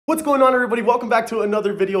What's going on, everybody? Welcome back to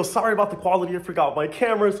another video. Sorry about the quality. I forgot my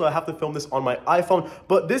camera, so I have to film this on my iPhone.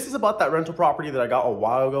 But this is about that rental property that I got a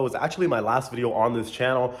while ago. It's actually my last video on this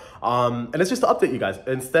channel. And it's just to update you guys.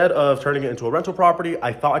 Instead of turning it into a rental property,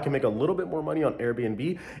 I thought I could make a little bit more money on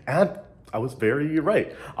Airbnb, and I was very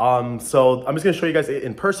right. So I'm just gonna show you guys it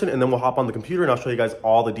in person, and then we'll hop on the computer and I'll show you guys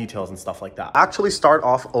all the details and stuff like that. Actually start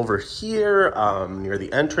off over here near the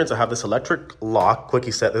entrance. I have this electric lock,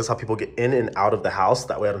 quickie set. This is how people get in and out of the house.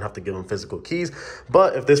 That way I don't have to give them physical keys.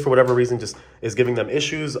 But if this, for whatever reason, just is giving them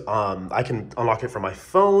issues, I can unlock it from my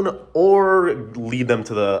phone or lead them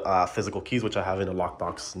to the physical keys, which I have in a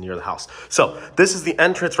lockbox near the house. So this is the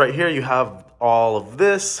entrance right here. You have all of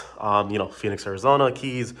this, Phoenix, Arizona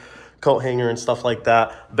keys, coat hanger and stuff like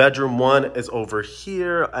that. Bedroom 1 is over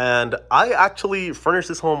here, and I actually furnished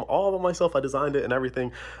this home all by myself. I designed it and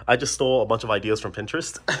everything. I just stole a bunch of ideas from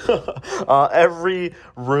Pinterest. Every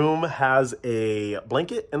room has a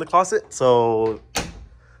blanket in the closet, so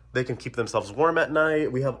they can keep themselves warm at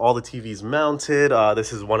night. We have all the TVs mounted.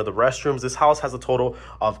 This is one of the restrooms. This house has a total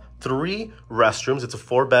of 3 restrooms. It's a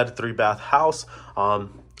 4-bed, 3-bath house.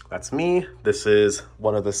 That's me. This is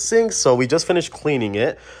one of the sinks. So we just finished cleaning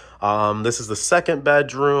it. This is the 2nd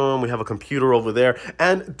bedroom. We have a computer over there.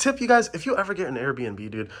 And tip, you guys, if you ever get an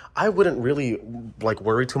Airbnb, dude, I wouldn't really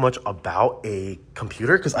worry too much about a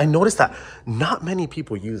computer, because I noticed that not many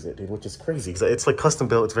people use it, dude, which is crazy. It's like custom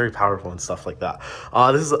built. It's very powerful and stuff like that.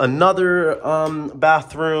 This is another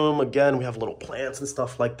bathroom. Again, we have little plants and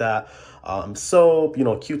stuff like that. Soap,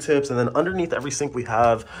 Q-tips, and then underneath every sink we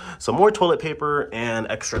have some more toilet paper and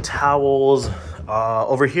extra towels.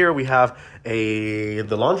 Over here we have the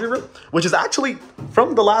laundry room, which is actually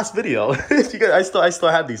from the last video. If you guys, I still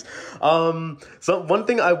had these. So one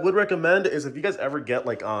thing I would recommend is, if you guys ever get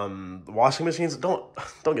washing machines, don't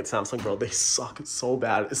get Samsung, bro. They suck so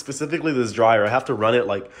bad. Specifically this dryer, I have to run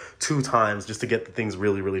it 2 times just to get the things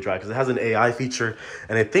really dry, because it has an AI feature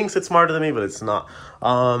and it thinks it's smarter than me, but it's not.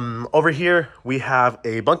 Over here we have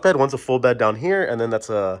a bunk bed. One's a full bed down here, and then that's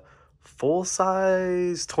a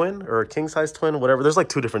full-size twin or a king-size twin, whatever. There's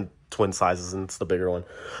 2 different twin sizes, and it's the bigger one.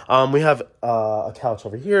 We have a couch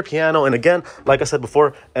over here, piano, and again, like I said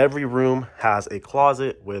before, every room has a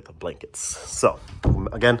closet with blankets. So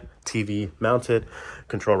again, TV mounted,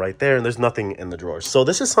 control right there, and there's nothing in the drawers. So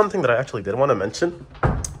this is something that I actually did want to mention.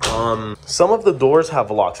 Some of the doors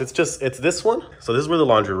have locks. It's this one. So this is where the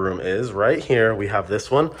laundry room is. Right here we have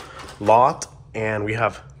this one locked, and we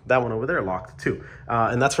have that one over there locked too.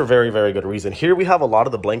 And that's for very good reason. Here we have a lot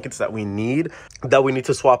of the blankets that we need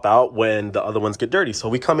to swap out when the other ones get dirty. So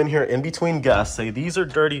we come in here in between guests, say these are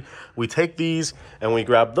dirty, we take these and we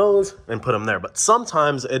grab those and put them there. But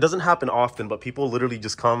sometimes, it doesn't happen often, but people literally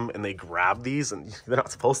just come and they grab these, and they're not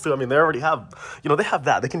supposed to. I mean, they already have, they have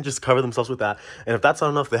that. They can just cover themselves with that. And if that's not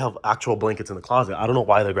enough, they have actual blankets in the closet. I don't know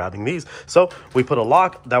why they're grabbing these. So we put a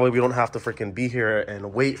lock. That way we don't have to freaking be here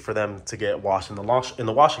and wait for them to get washed in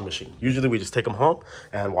the washing machine. Usually we just take them home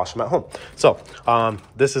and wash them at home. So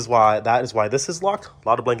that is why this is locked. A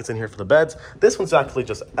lot of blankets in here for the beds. This one's actually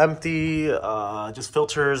just empty, just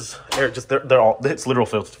filters, air. Just it's literal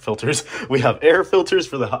filters. We have air filters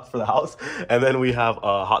for the house, and then we have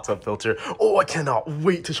a hot tub filter. Oh, I cannot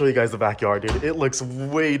wait to show you guys the backyard, dude. It looks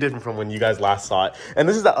way different from when you guys last saw it. And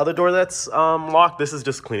this is that other door that's locked. This is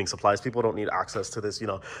just cleaning supplies. People don't need access to this.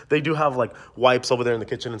 They do have wipes over there in the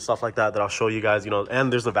kitchen and stuff like that I'll show you guys.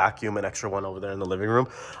 And there's a vacuum, an extra one over there in the living room.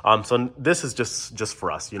 So this is just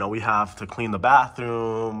for us. We have to clean the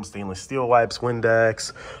bathroom, stainless steel wipes,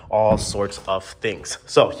 Windex, all sorts of things.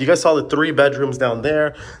 So you guys saw the 3 bedrooms down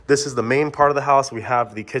there. This is the main part of the house. We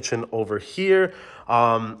have the kitchen over here.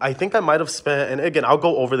 I think I might have spent, and again, I'll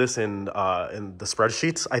go over this in the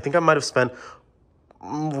spreadsheets. I think I might have spent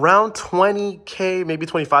around 20K, maybe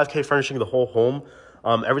 25K furnishing the whole home.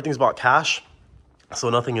 Everything's bought cash. So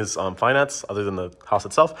nothing is finance other than the house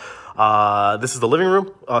itself. This is the living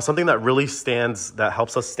room. Something that really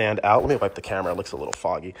helps us stand out. Let me wipe the camera. It looks a little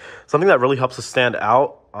foggy. Something that really helps us stand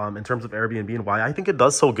out in terms of Airbnb, and why I think it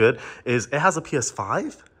does so good, is it has a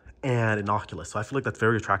PS5 and an Oculus. So I feel like that's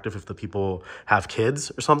very attractive if the people have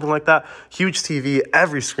kids or something like that. Huge TV,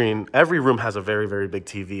 every room has a very big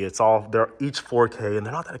TV. They're each 4K, and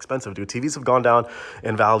they're not that expensive, dude. TVs have gone down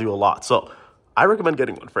in value a lot. So I recommend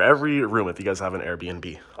getting one for every room if you guys have an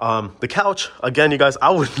Airbnb. The couch, again, you guys, I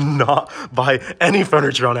would not buy any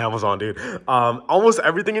furniture on Amazon, dude. Almost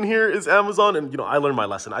everything in here is Amazon, and I learned my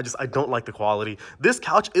lesson. I don't like the quality. This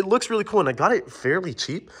couch, it looks really cool, and I got it fairly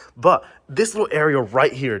cheap, but this little area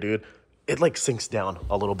right here, dude, it sinks down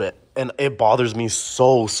a little bit, and it bothers me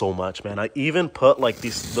so much, man. I even put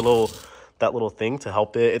these little that little thing to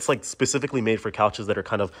help it. It's like specifically made for couches that are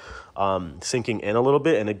kind of sinking in a little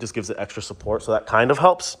bit, and it just gives it extra support. So that kind of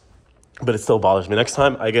helps. But it still bothers me. Next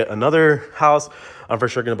time I get another house, I'm for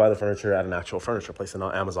sure going to buy the furniture at an actual furniture place and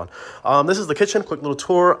not Amazon. This is the kitchen. Quick little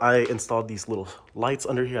tour. I installed these little lights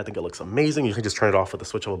under here. I think it looks amazing. You can just turn it off with the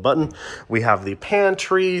switch of a button. We have the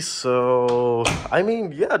pantry. So, I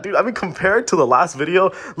mean, yeah, dude. I mean, compared to the last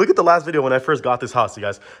video, look at the last video when I first got this house, you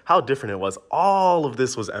guys. How different it was. All of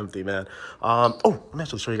this was empty, man. Oh, let me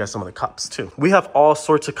actually show you guys some of the cups, too. We have all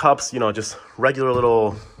sorts of cups, you know, just regular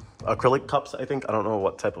little acrylic cups, I think. I don't know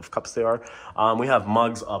what type of cups they are. We have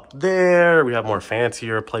mugs up there. We have more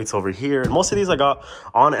fancier plates over here. And most of these I got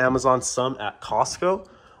on Amazon, some at Costco.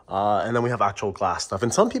 And then we have actual glass stuff.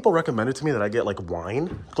 And some people recommended to me that I get like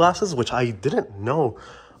wine glasses, which I didn't know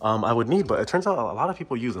I would need, but it turns out a lot of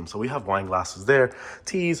people use them. So we have wine glasses there,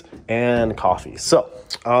 teas, and coffee. So,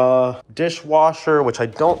 dishwasher, which I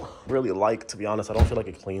don't really like, to be honest. I don't feel like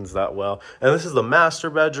it cleans that well. And this is the master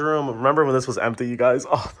bedroom. Remember when this was empty, you guys?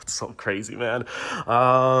 Oh, that's so crazy, man.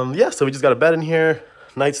 Yeah, so we just got a bed in here,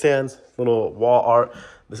 nightstands, little wall art.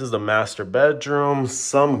 This is the master bedroom.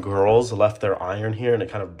 Some girls left their iron here and it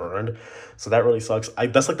kind of burned. So that really sucks.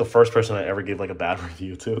 That's like the first person I ever gave like a bad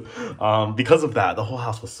review to. Because of that, the whole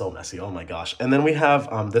house was so messy. Oh my gosh. And then we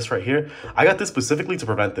have this right here. I got this specifically to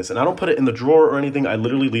prevent this. And I don't put it in the drawer or anything. I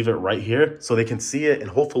literally leave it right here so they can see it and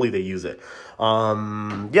hopefully they use it.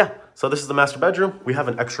 Yeah. So this is the master bedroom. We have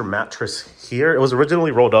an extra mattress here. It was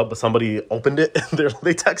originally rolled up, but somebody opened it. And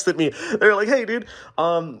they texted me. They're like, hey, dude,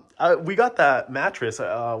 we got that mattress.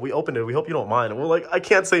 We opened it. We hope you don't mind. And we're like, I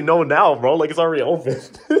can't say no now, bro. Like, it's already open.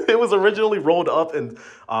 It was originally rolled up and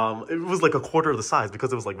it was like a quarter of the size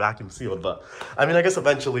because it was like vacuum sealed. But I mean, I guess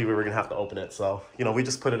eventually we were going to have to open it. So, you know, we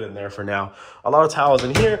just put it in there for now. A lot of towels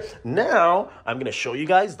in here. Now I'm going to show you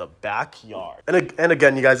guys the backyard. And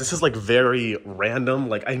again, you guys, this is like very random.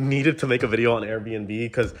 Like, I needed to make a video on Airbnb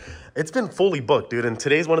because it's been fully booked, dude. And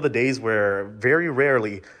today's one of the days where very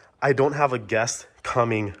rarely I don't have a guest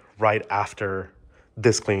coming right after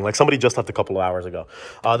this cleaning. Like, somebody just left a couple of hours ago.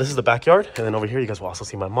 This is the backyard. And then over here, you guys will also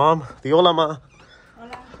see my mom. The hola, ma.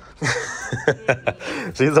 Hola.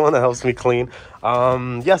 She's the one that helps me clean.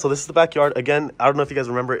 Yeah, so this is the backyard. Again, I don't know if you guys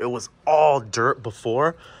remember, it was all dirt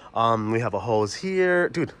before. We have a hose here.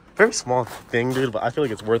 Dude, very small thing, dude, but I feel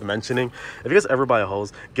like it's worth mentioning. If you guys ever buy a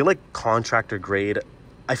hose, get like contractor grade.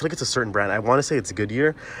 I feel like it's a certain brand. I want to say it's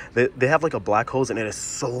Goodyear. They have like a black hose and it is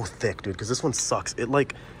so thick, dude, because this one sucks. It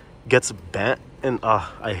like gets bent and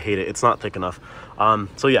I hate it. It's not thick enough.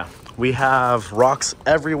 So yeah, we have rocks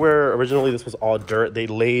everywhere. Originally this was all dirt. They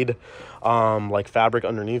laid like fabric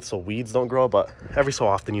underneath so weeds don't grow, but every so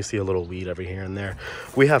often you see a little weed every here and there.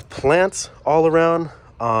 We have plants all around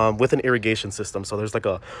with an irrigation system. So there's like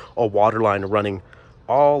a water line running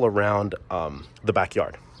all around the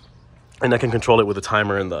backyard. And I can control it with a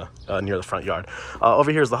timer in the near the front yard.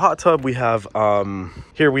 Over here is the hot tub. We have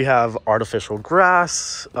here we have artificial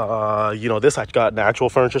grass. You know, this I got in an actual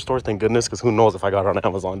furniture store, thank goodness, because who knows if I got it on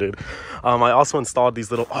Amazon, dude. I also installed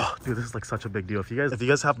these little, oh dude, this is like such a big deal. If you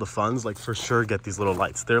guys have the funds, like for sure get these little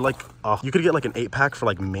lights. They're like you could get like an 8-pack for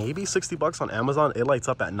like maybe 60 bucks on Amazon. It lights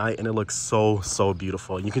up at night and it looks so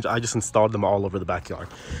beautiful. I just installed them all over the backyard.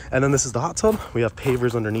 And then this is the hot tub. We have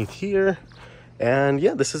pavers underneath here. And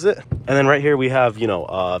yeah, this is it. And then right here we have, you know,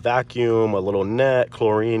 a vacuum, a little net,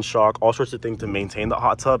 chlorine, shock, all sorts of things to maintain the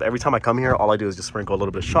hot tub. Every time I come here, all I do is just sprinkle a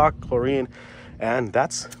little bit of shock, chlorine, and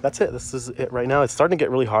that's it. This is it right now. It's starting to get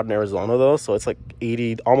really hot in Arizona though, so it's like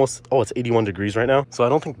 80, almost, oh, it's 81 degrees right now. So I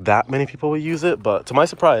don't think that many people will use it, but to my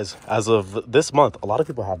surprise, as of this month, a lot of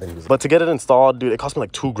people have been using it. But to get it installed, dude, it cost me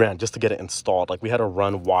like $2 grand just to get it installed. Like, we had to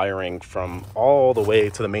run wiring from all the way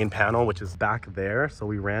to the main panel, which is back there. So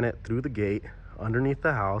we ran it through the gate underneath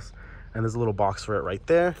the house, and there's a little box for it right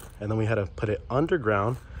there, and then we had to put it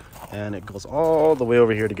underground, and it goes all the way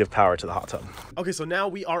over here to give power to the hot tub. Okay, so now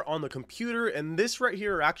we are on the computer, and this right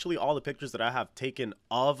here are actually all the pictures that I have taken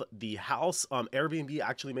of the house. Airbnb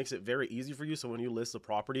actually makes it very easy for you. So when you list the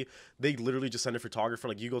property, they literally just send a photographer.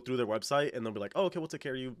 Like, you go through their website and they'll be like, oh, okay, we'll take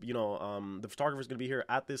care of you. You know, the photographer's gonna be here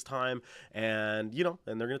at this time, and you know,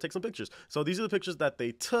 and they're gonna take some pictures. So these are the pictures that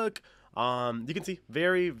they took. You can see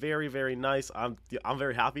very nice. I'm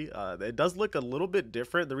very happy. It does look a little bit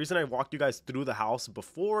different. The reason I walked you guys through the house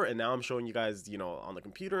before and now I'm showing you guys, you know, on the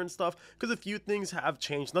computer and stuff, because a few things have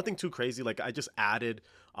changed. Nothing too crazy. Like, I just added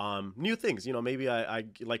new things. You know, maybe I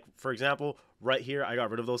like, for example, right here I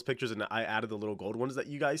got rid of those pictures and I added the little gold ones that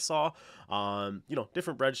you guys saw. You know,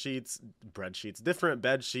 different different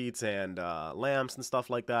bed sheets and lamps and stuff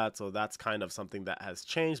like that. So that's kind of something that has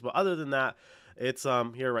changed. But other than that, It's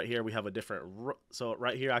here, right here we have a different so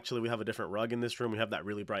right here actually we have a different rug in this room. We have that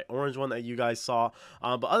really bright orange one that you guys saw,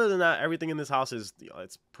 but other than that, everything in this house is,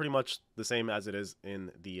 it's pretty much the same as it is in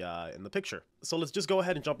the picture. So let's just go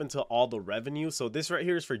ahead and jump into all the revenue. So this right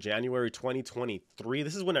here is for January 2023.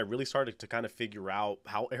 This is when I really started to kind of figure out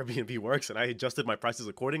how Airbnb works, and I adjusted my prices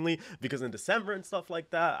accordingly, because in December and stuff like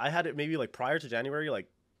that, I had it maybe like prior to January, like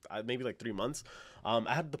maybe like 3 months,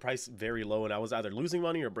 I had the price very low and I was either losing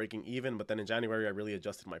money or breaking even. But then in January, I really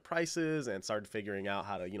adjusted my prices and started figuring out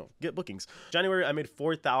how to, get bookings. January, I made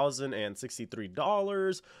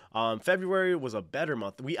 $4,063. February was a better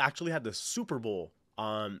month. We actually had the Super Bowl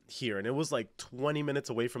here, and it was like 20 minutes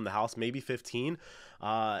away from the house, maybe 15,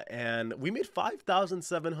 and we made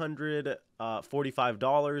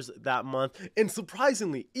 $5,745 that month. And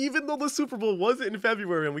surprisingly, even though the Super Bowl wasn't in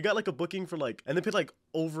February, and we got like a booking for like, and they paid like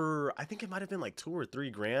over, I think it might have been like 2 or 3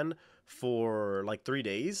 grand for like 3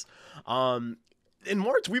 days, in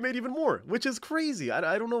March we made even more, which is crazy.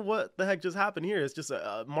 I don't know what the heck just happened here. It's just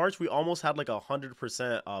March we almost had like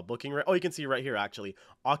 100% booking rate. Oh, you can see right here actually,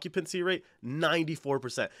 occupancy rate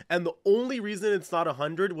 94%. And the only reason it's not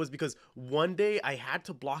 100 was because one day I had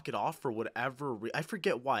to block it off for whatever I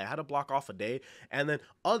forget why. I had to block off a day, and then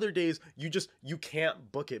other days you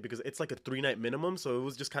can't book it because it's like a 3-night minimum. So it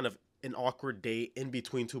was just kind of an awkward day in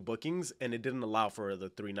between 2 bookings, and it didn't allow for the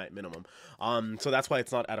 3-night minimum. So that's why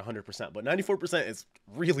it's not at 100%, but 94% is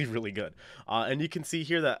really, really good. And you can see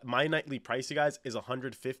here that my nightly price, you guys, is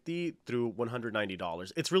 $150 through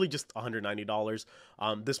 $190. It's really just $190.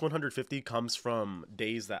 This $150 comes from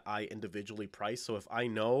days that I individually price. So if I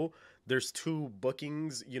know there's 2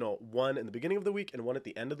 bookings, one in the beginning of the week and one at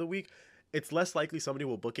the end of the week, it's less likely somebody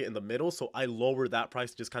will book it in the middle. So I lower that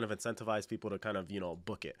price to just kind of incentivize people to kind of,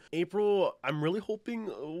 book it. April, I'm really hoping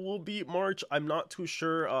will beat March. I'm not too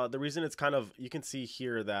sure. The reason it's kind of, you can see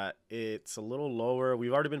here that it's a little lower.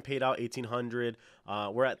 We've already been paid out $1,800.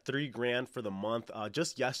 We're at 3 grand for the month.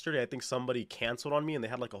 Just yesterday, I think somebody canceled on me, and they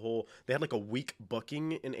had like a week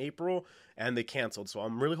booking in April, and they canceled. So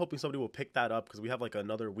I'm really hoping somebody will pick that up, because we have like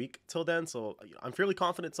another week till then. So I'm fairly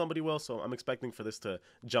confident somebody will. So I'm expecting for this to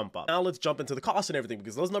jump up. Now let's jump into the cost and everything,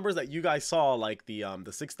 because those numbers that you guys saw, like the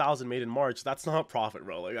 6,000 made in March, that's not profit,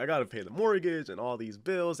 bro. Like I gotta pay the mortgage and all these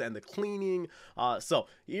bills and the cleaning. So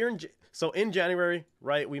in January,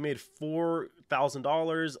 right, we made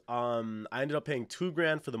 $4,000. I ended up paying 2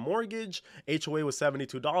 grand for the mortgage. HOA was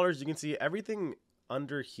 $72. You can see everything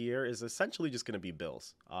under here is essentially just going to be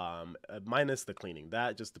bills, minus the cleaning.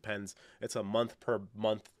 That just depends. It's a month per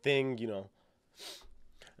month thing,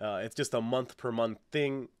 it's just a month per month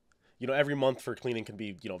thing. Every month for cleaning can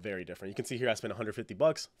be, very different. You can see here I spent $150,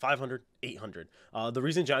 $500, $800. The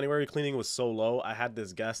reason January cleaning was so low, I had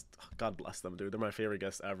this guest, God bless them, dude. They're my favorite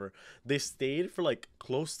guests ever. They stayed for like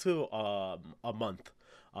close to a month.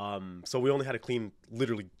 So we only had to clean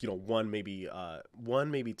literally, one, maybe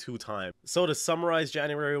 2 times. So to summarize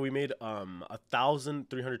January, we made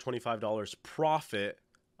 $1,325 profit.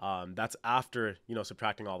 That's after,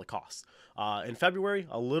 subtracting all the costs. In February,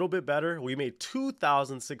 a little bit better. We made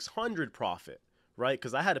 $2,600 profit, right?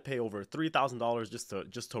 Because I had to pay over $3,000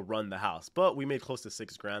 just to run the house, but we made close to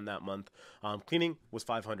 6 grand that month. Cleaning was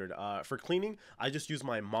 $500. For cleaning, I just use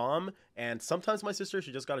my mom, and sometimes my sister.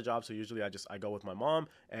 She just got a job, so usually I go with my mom,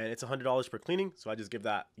 and it's $100 per cleaning. So I just give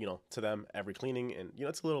that, to them every cleaning, and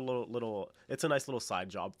it's a little, it's a nice little side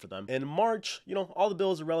job for them. In March, all the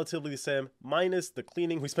bills are relatively the same, minus the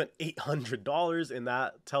cleaning. We spent $800, and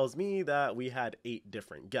that tells me that we had 8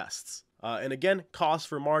 different guests. And again, cost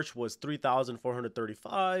for March was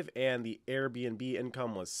 $3,435, and the Airbnb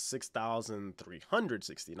income was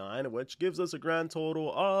 $6,369, which gives us a grand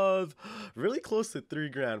total of really close to 3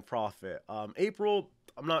 grand profit. April,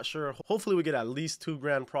 I'm not sure. Hopefully we get at least 2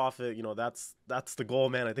 grand profit. That's the goal,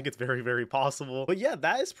 man. I think it's very, very possible. But yeah,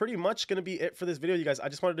 that is pretty much going to be it for this video, you guys. I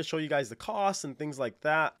just wanted to show you guys the costs and things like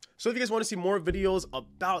that. So if you guys want to see more videos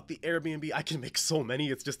about the Airbnb, I can make so many.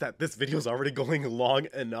 It's just that this video is already going long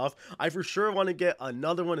enough. I for sure want to get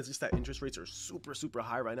another one. It's just that interest rates are super, super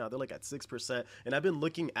high right now. They're like at 6%. And I've been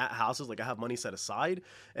looking at houses, like I have money set aside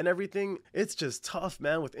and everything. It's just tough,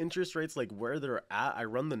 man, with interest rates like where they're at. I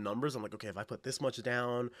run the numbers. I'm like, okay, if I put this much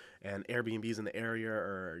down and Airbnbs in the area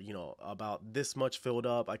are, about this much filled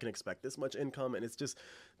up, I can expect this much income. And it's just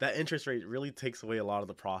that interest rate really takes away a lot of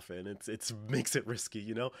the profit, and it's makes it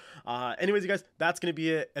risky, anyways, you guys, that's gonna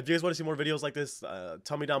be it. If you guys want to see more videos like this,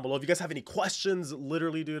 tell me down below. If you guys have any questions,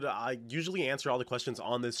 literally, dude, I usually answer all the questions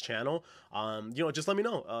on this channel. Just let me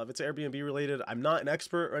know if it's Airbnb related. I'm not an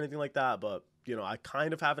expert or anything like that, but I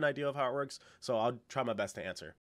kind of have an idea of how it works, so I'll try my best to answer.